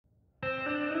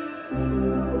Hi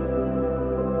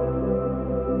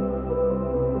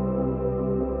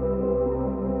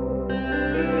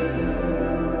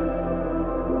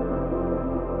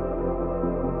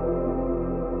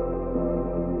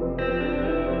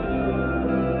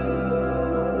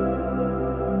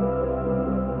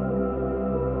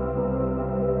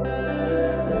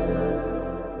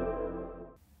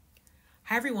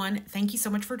everyone, thank you so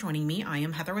much for joining me. I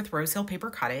am Heather with Rose Hill Paper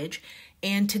Cottage,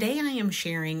 and today I am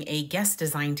sharing a guest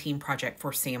design team project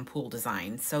for Sam Poole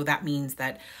Designs. So that means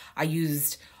that I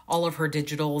used all of her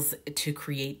digitals to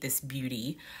create this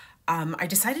beauty. I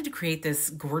decided to create this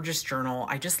gorgeous journal.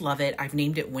 I just love it. I've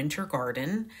named it Winter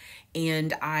Garden,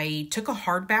 and I took a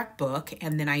hardback book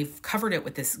and then I've covered it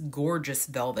with this gorgeous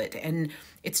velvet, and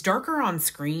it's darker on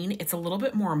screen. It's a little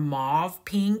bit more mauve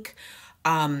pink.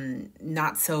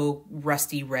 Not so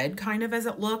rusty red kind of as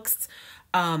it looks.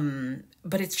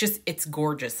 But it's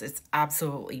gorgeous. It's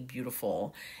absolutely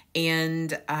beautiful.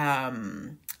 And,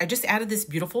 I just added this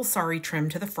beautiful sari trim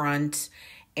to the front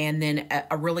and then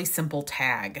a really simple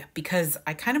tag because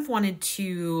I kind of wanted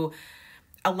to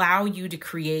allow you to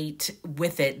create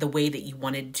with it the way that you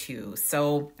wanted to.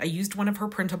 So I used one of her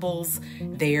printables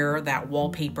there, that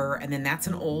wallpaper, and then that's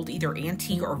an old either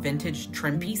antique or vintage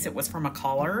trim piece. It was from a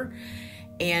collar.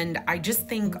 And I just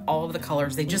think all of the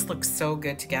colors, they just look so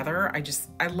good together.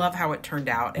 I love how it turned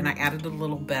out. And I added a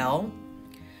little bell.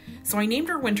 So I named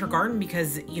her Winter Garden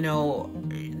because, you know,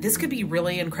 this could be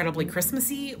really incredibly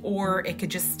Christmassy, or it could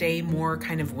just stay more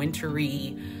kind of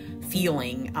wintry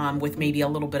feeling with maybe a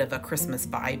little bit of a Christmas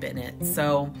vibe in it.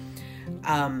 So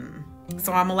I'm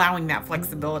allowing that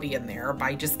flexibility in there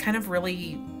by just kind of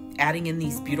really adding in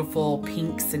these beautiful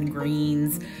pinks and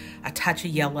greens, a touch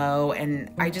of yellow, and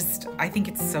I think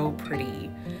it's so pretty.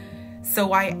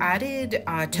 So I added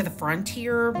to the front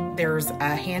here, there's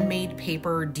a handmade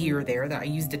paper deer there that I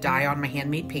used to dye on my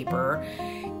handmade paper,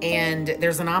 and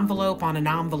there's an envelope on an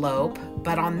envelope,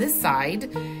 but on this side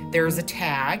there's a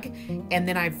tag, and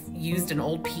then I've used an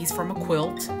old piece from a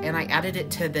quilt and I added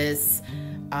it to this.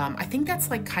 I think that's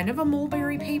like kind of a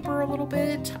mulberry paper a little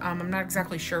bit. I'm not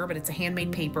exactly sure, but it's a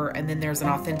handmade paper. And then there's an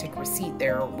authentic receipt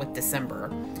there with December.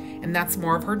 And that's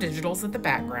more of her digitals at the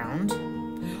background.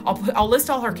 I'll list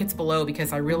all her kits below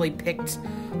because I really picked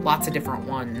lots of different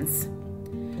ones.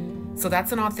 So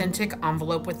that's an authentic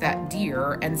envelope with that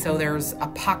deer. And so there's a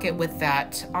pocket with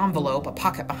that envelope, a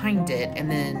pocket behind it,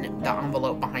 and then the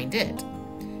envelope behind it.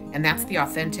 And that's the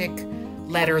authentic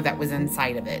letter that was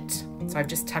inside of it. So I've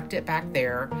just tucked it back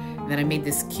there, and then I made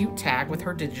this cute tag with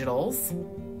her digitals.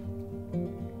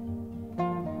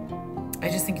 I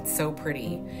just think it's so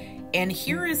pretty. And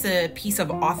here is a piece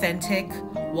of authentic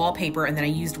wallpaper, and then I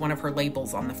used one of her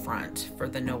labels on the front for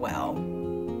the Noel.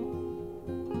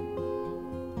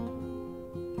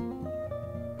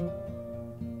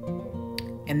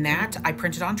 And that I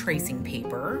printed on tracing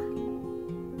paper,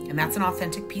 and that's an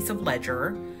authentic piece of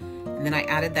ledger. And then I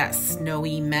added that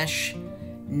snowy mesh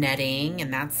netting,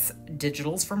 and that's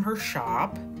digitals from her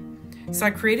shop. So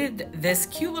I created this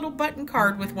cute little button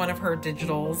card with one of her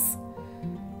digitals.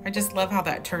 I just love how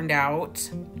that turned out.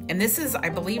 And this is, I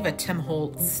believe, a Tim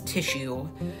Holtz tissue.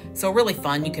 So really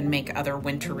fun. You can make other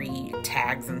wintry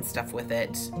tags and stuff with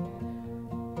it.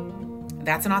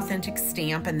 That's an authentic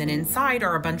stamp. And then inside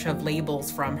are a bunch of labels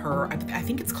from her. I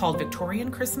think it's called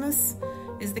Victorian Christmas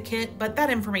is the kit, but that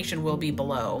information will be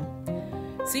below.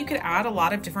 So you could add a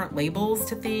lot of different labels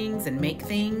to things and make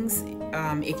things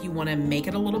if you want to make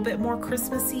it a little bit more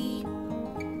Christmassy.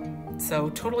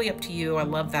 So totally up to you. I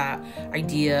love that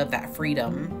idea of that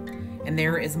freedom. And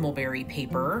there is mulberry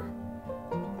paper.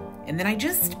 And then I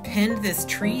just pinned this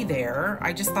tree there.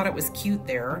 I just thought it was cute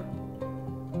there.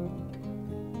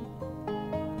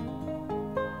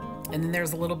 And then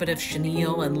there's a little bit of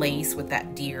chenille and lace with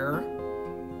that deer.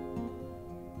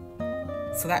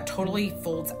 So that totally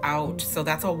folds out. So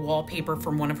that's a wallpaper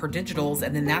from one of her digitals,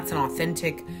 and then that's an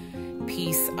authentic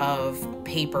piece of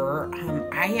paper.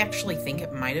 I actually think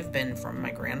it might have been from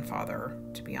my grandfather,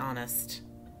 to be honest.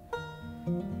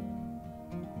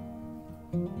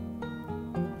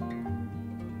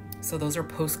 So those are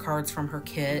postcards from her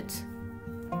kit.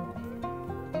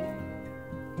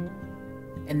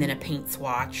 And then a paint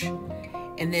swatch.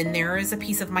 And then there is a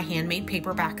piece of my handmade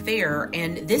paper back there.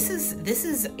 And this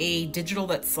is a digital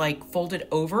that's like folded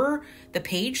over the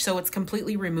page, so it's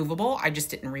completely removable. I just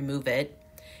didn't remove it.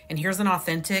 And here's an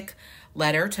authentic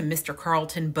letter to Mr.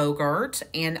 Carlton Bogart.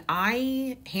 And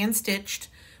I hand stitched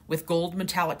with gold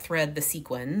metallic thread the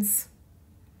sequins.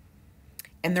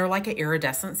 And they're like an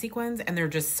iridescent sequins, and they're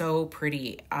just so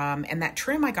pretty. And that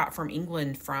trim I got from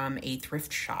England from a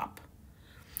thrift shop.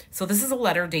 So this is a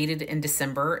letter dated in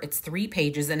December. It's 3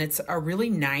 pages and it's a really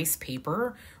nice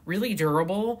paper, really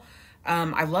durable.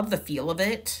 I love the feel of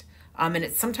it. And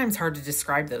it's sometimes hard to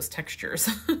describe those textures.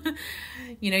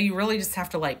 You know, you really just have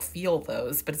to like feel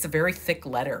those, but it's a very thick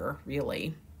letter,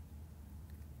 really.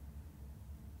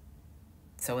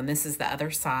 So, and this is the other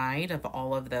side of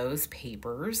all of those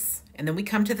papers. And then we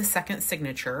come to the second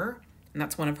signature, and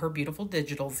that's one of her beautiful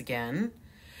digitals again.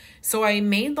 So I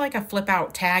made like a flip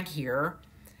out tag here.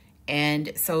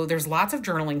 And so there's lots of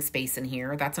journaling space in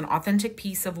here. That's an authentic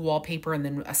piece of wallpaper and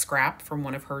then a scrap from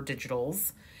one of her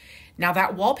digitals. Now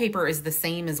that wallpaper is the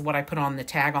same as what I put on the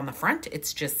tag on the front.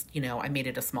 It's just, you know, I made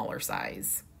it a smaller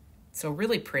size. So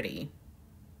really pretty.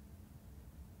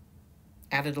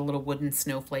 Added a little wooden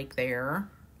snowflake there.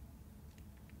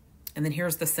 And then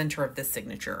here's the center of this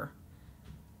signature.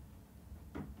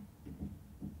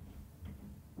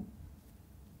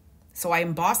 So I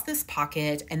embossed this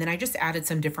pocket and then I just added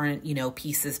some different, you know,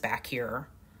 pieces back here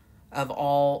of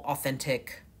all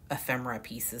authentic ephemera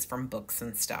pieces from books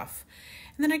and stuff.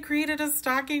 And then I created a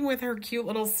stocking with her cute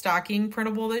little stocking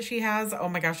printable that she has. Oh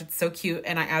my gosh, it's so cute.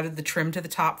 And I added the trim to the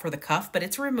top for the cuff, but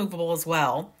it's removable as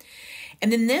well.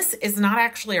 And then this is not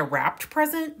actually a wrapped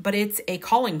present, but it's a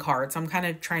calling card. So I'm kind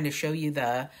of trying to show you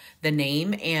the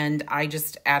name, and I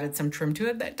just added some trim to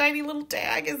it. That tiny little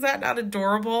tag, is that not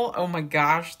adorable? Oh my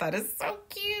gosh, that is so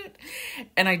cute.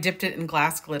 And I dipped it in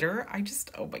glass glitter.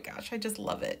 Oh my gosh, I just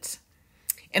love it.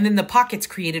 And then the pocket's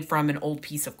created from an old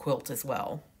piece of quilt as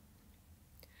well.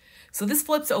 So this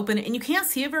flips open and you can't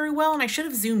see it very well, and I should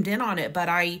have zoomed in on it, but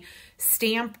I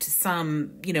stamped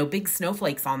some, you know, big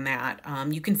snowflakes on that.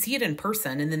 You can see it in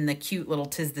person, and then the cute little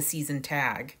 'Tis the Season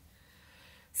tag.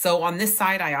 So on this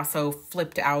side, I also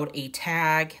flipped out a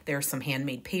tag. There's some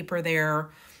handmade paper there.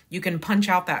 You can punch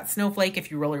out that snowflake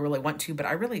if you really, really want to, but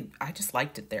I just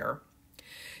liked it there.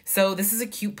 So this is a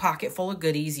cute pocket full of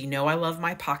goodies. You know I love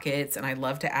my pockets, and I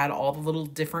love to add all the little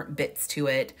different bits to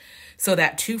it. So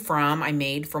that to from I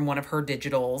made from one of her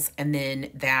digitals, and then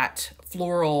that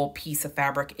floral piece of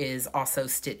fabric is also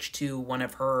stitched to one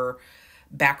of her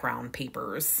background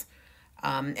papers.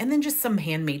 And then just some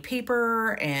handmade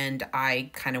paper, and I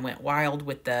kind of went wild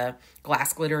with the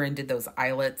glass glitter and did those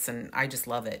eyelets, and I just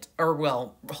love it. Or,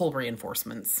 well, whole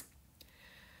reinforcements.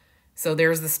 So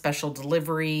there's the special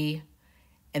delivery.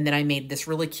 And then I made this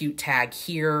really cute tag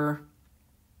here.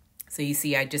 So you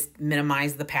see, I just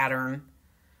minimized the pattern.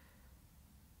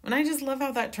 And I just love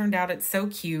how that turned out. It's so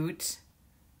cute.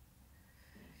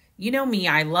 You know me,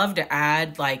 I love to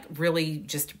add like really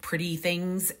just pretty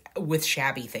things with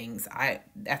shabby things.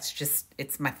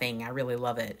 It's my thing. I really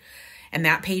love it. And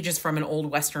that page is from an old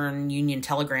Western Union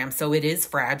telegram. So it is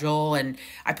fragile. And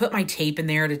I put my tape in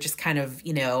there to just kind of,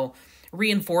 you know,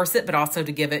 reinforce it, but also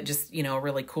to give it just, you know, a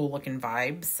really cool looking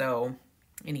vibe. So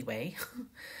anyway,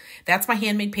 that's my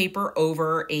handmade paper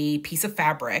over a piece of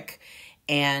fabric.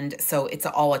 And so it's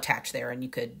all attached there, and you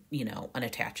could, you know,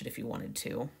 unattach it if you wanted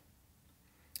to.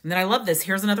 And then I love this.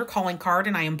 Here's another calling card,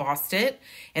 and I embossed it.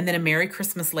 And then a Merry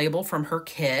Christmas label from her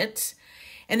kit.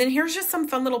 And then here's just some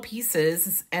fun little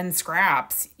pieces and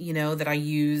scraps, you know, that I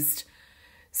used.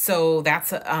 So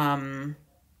that's,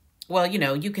 well, you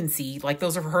know, you can see like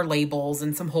those are her labels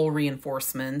and some whole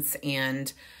reinforcements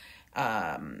and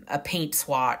a paint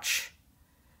swatch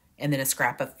and then a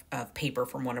scrap of paper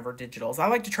from one of her digitals. I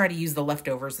like to try to use the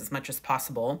leftovers as much as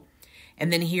possible.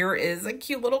 And then here is a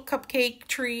cute little cupcake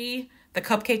tree. The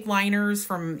cupcake liners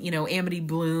from, you know, Amity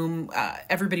Bloom.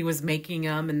 Everybody was making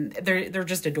them, and they're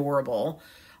just adorable.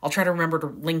 I'll try to remember to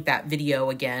link that video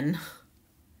again.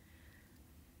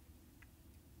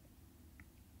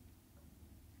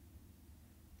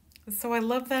 So I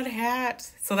love that hat.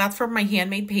 So that's from my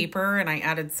handmade paper, and I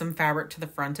added some fabric to the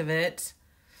front of it.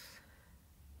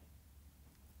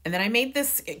 And then I made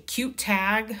this cute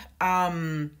tag.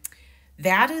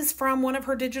 That is from one of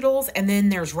her digitals. And then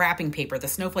there's wrapping paper, the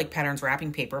snowflake patterns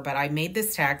wrapping paper. But I made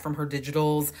this tag from her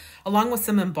digitals along with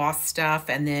some embossed stuff.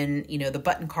 And then, you know, the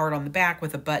button card on the back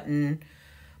with a button.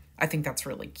 I think that's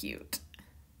really cute.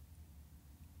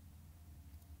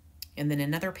 And then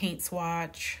another paint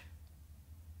swatch.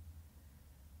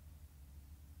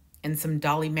 And some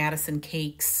Dolly Madison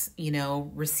cakes, you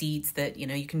know, receipts that, you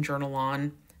know, you can journal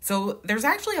on. So there's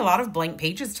actually a lot of blank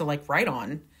pages to like write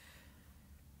on.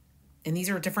 And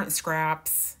these are different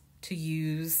scraps to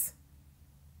use.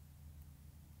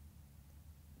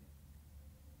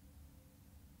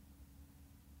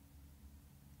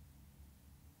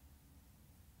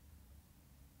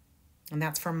 And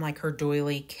that's from like her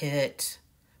doily kit.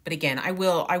 But again, I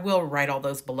will write all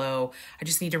those below. I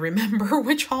just need to remember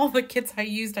which all the kits I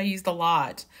used. I used a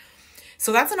lot.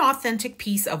 So that's an authentic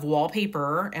piece of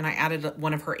wallpaper, and I added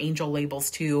one of her angel labels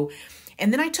too.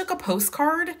 And then I took a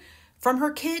postcard from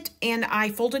her kit and I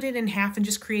folded it in half and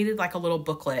just created like a little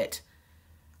booklet.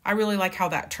 I really like how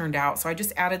that turned out. So I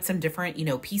just added some different,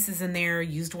 pieces in there,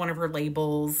 used one of her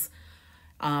labels.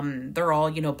 They're all,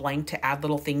 blank to add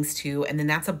little things to. And then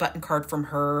that's a button card from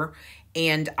her.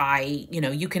 And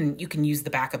you can use the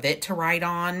back of it to write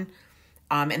on.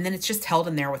 And then it's just held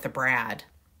in there with a brad.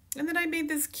 And then I made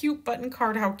this cute button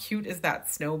card. How cute is that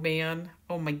snowman?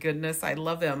 Oh my goodness, I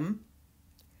love him.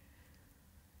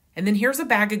 And then here's a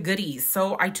bag of goodies.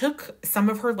 So I took some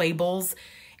of her labels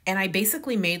and I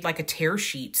basically made like a tear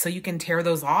sheet. So you can tear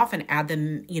those off and add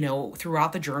them,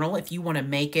 throughout the journal if you want to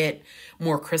make it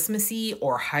more Christmassy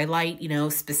or highlight,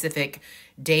 specific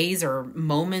days or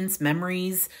moments,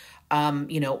 memories,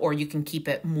 or you can keep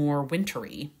it more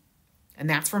wintry. And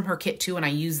that's from her kit too. And I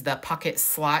used the pocket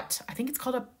slot. I think it's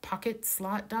called a pocket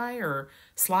slot die or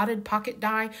slotted pocket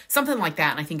die, something like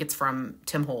that. And I think it's from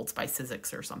Tim Holtz by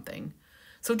Sizzix or something.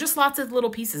 So just lots of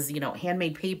little pieces,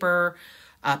 handmade paper,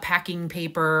 packing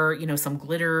paper, some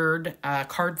glittered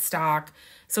cardstock.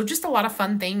 So just a lot of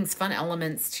fun things, fun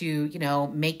elements to,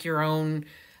 make your own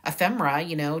ephemera,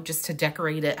 just to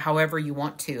decorate it however you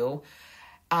want to.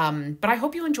 But I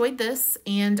hope you enjoyed this,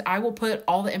 and I will put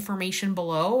all the information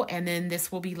below, and then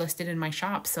this will be listed in my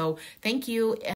shop. So thank you.